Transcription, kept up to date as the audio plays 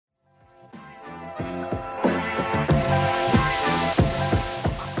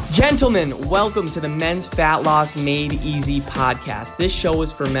Gentlemen, welcome to the Men's Fat Loss Made Easy podcast. This show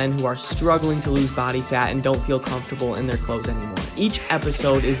is for men who are struggling to lose body fat and don't feel comfortable in their clothes anymore. Each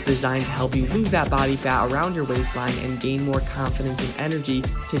episode is designed to help you lose that body fat around your waistline and gain more confidence and energy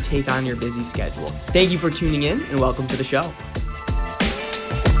to take on your busy schedule. Thank you for tuning in and welcome to the show.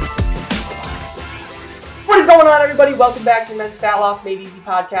 What is going on, everybody? Welcome back to the Men's Fat Loss Made Easy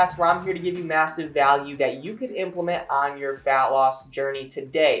podcast, where I'm here to give you massive value that you could implement on your fat loss journey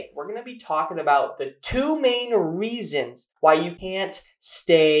today. We're going to be talking about the two main reasons why you can't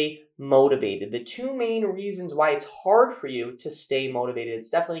stay motivated. The two main reasons why it's hard for you to stay motivated. It's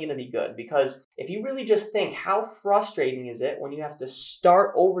definitely going to be good, because if you really just think, how frustrating is it when you have to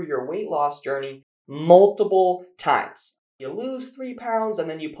start over your weight loss journey multiple times? You lose 3 pounds and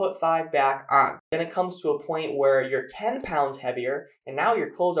then you put 5 back on. Then it comes to a point where you're 10 pounds heavier and now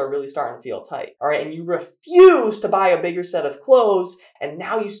your clothes are really starting to feel tight. All right, and you refuse to buy a bigger set of clothes, and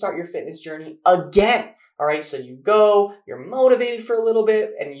now you start your fitness journey again. All right, so you go, you're motivated for a little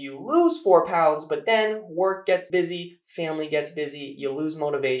bit and you lose 4 pounds, but then work gets busy, family gets busy, you lose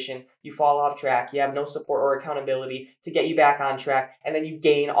motivation, you fall off track, you have no support or accountability to get you back on track, and then you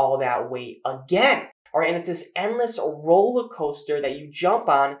gain all that weight again. All right, and it's this endless roller coaster that you jump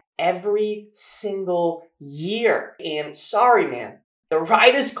on every single year. And sorry, man, the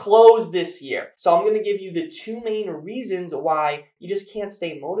ride is closed this year. So I'm going to give you the two main reasons why you just can't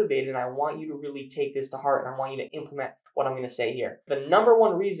stay motivated. And I want you to really take this to heart, and I want you to implement what I'm going to say here. The number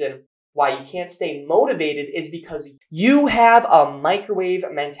one reason why you can't stay motivated is because you have a microwave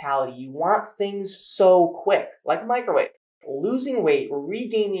mentality. You want things so quick, like a microwave. Losing weight,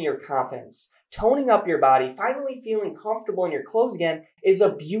 regaining your confidence, toning up your body, finally feeling comfortable in your clothes again is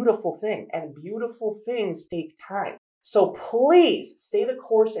a beautiful thing, and beautiful things take time. So please stay the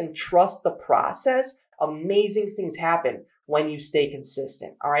course and trust the process. Amazing things happen when you stay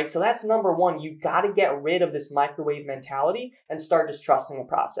consistent. All right, so that's number one. You got to get rid of this microwave mentality and start just trusting the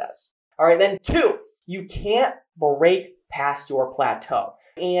process. All right, then 2, you can't break past your plateau.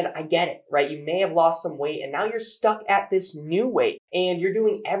 And I get it, right? You may have lost some weight and now you're stuck at this new weight, and you're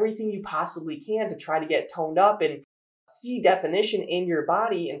doing everything you possibly can to try to get toned up and see definition in your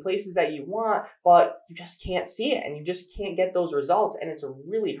body in places that you want, but you just can't see it and you just can't get those results, and it's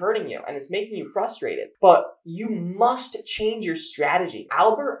really hurting you and it's making you frustrated. But you must change your strategy.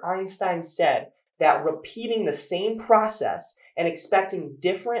 Albert Einstein said that repeating the same process and expecting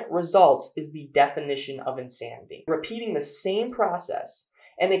different results is the definition of insanity. Repeating the same process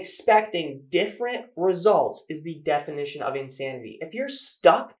and expecting different results is the definition of insanity. If you're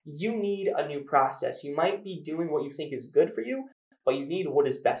stuck, you need a new process. You might be doing what you think is good for you, but you need what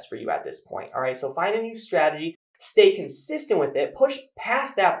is best for you at this point. All right, so find a new strategy, stay consistent with it, push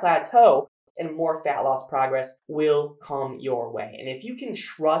past that plateau, and more fat loss progress will come your way. And if you can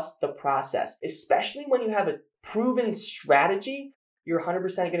trust the process, especially when you have a proven strategy, you're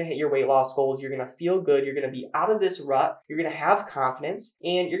 100% going to hit your weight loss goals. You're going to feel good. You're going to be out of this rut. You're going to have confidence,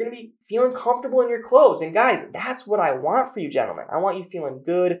 and you're going to be feeling comfortable in your clothes. And guys, that's what I want for you, gentlemen. I want you feeling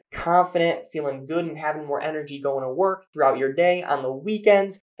good, confident, feeling good, and having more energy going to work throughout your day, on the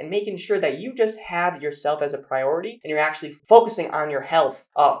weekends, and making sure that you just have yourself as a priority and you're actually focusing on your health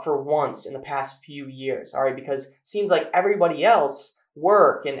for once in the past few years. All right, because it seems like everybody else,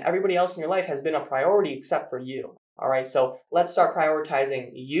 work and everybody else in your life has been a priority except for you. All right, so let's start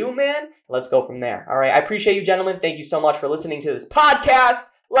prioritizing you, man. Let's go from there. All right, I appreciate you, gentlemen. Thank you so much for listening to this podcast.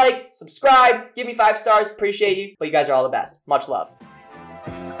 Like, subscribe, give me 5 stars. Appreciate you. But you guys are all the best. Much love.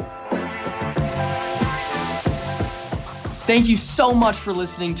 Thank you so much for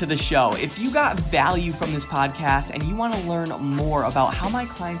listening to the show. If you got value from this podcast and you want to learn more about how my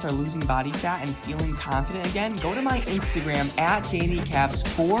clients are losing body fat and feeling confident again, go to my Instagram at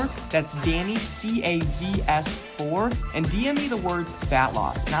DannyCavs4. That's Danny CAVS4, and DM me the words fat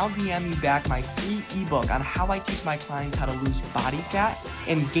loss. And I'll DM you back my free ebook on how I teach my clients how to lose body fat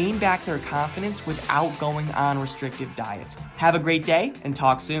and gain back their confidence without going on restrictive diets. Have a great day and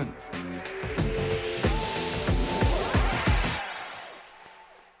talk soon.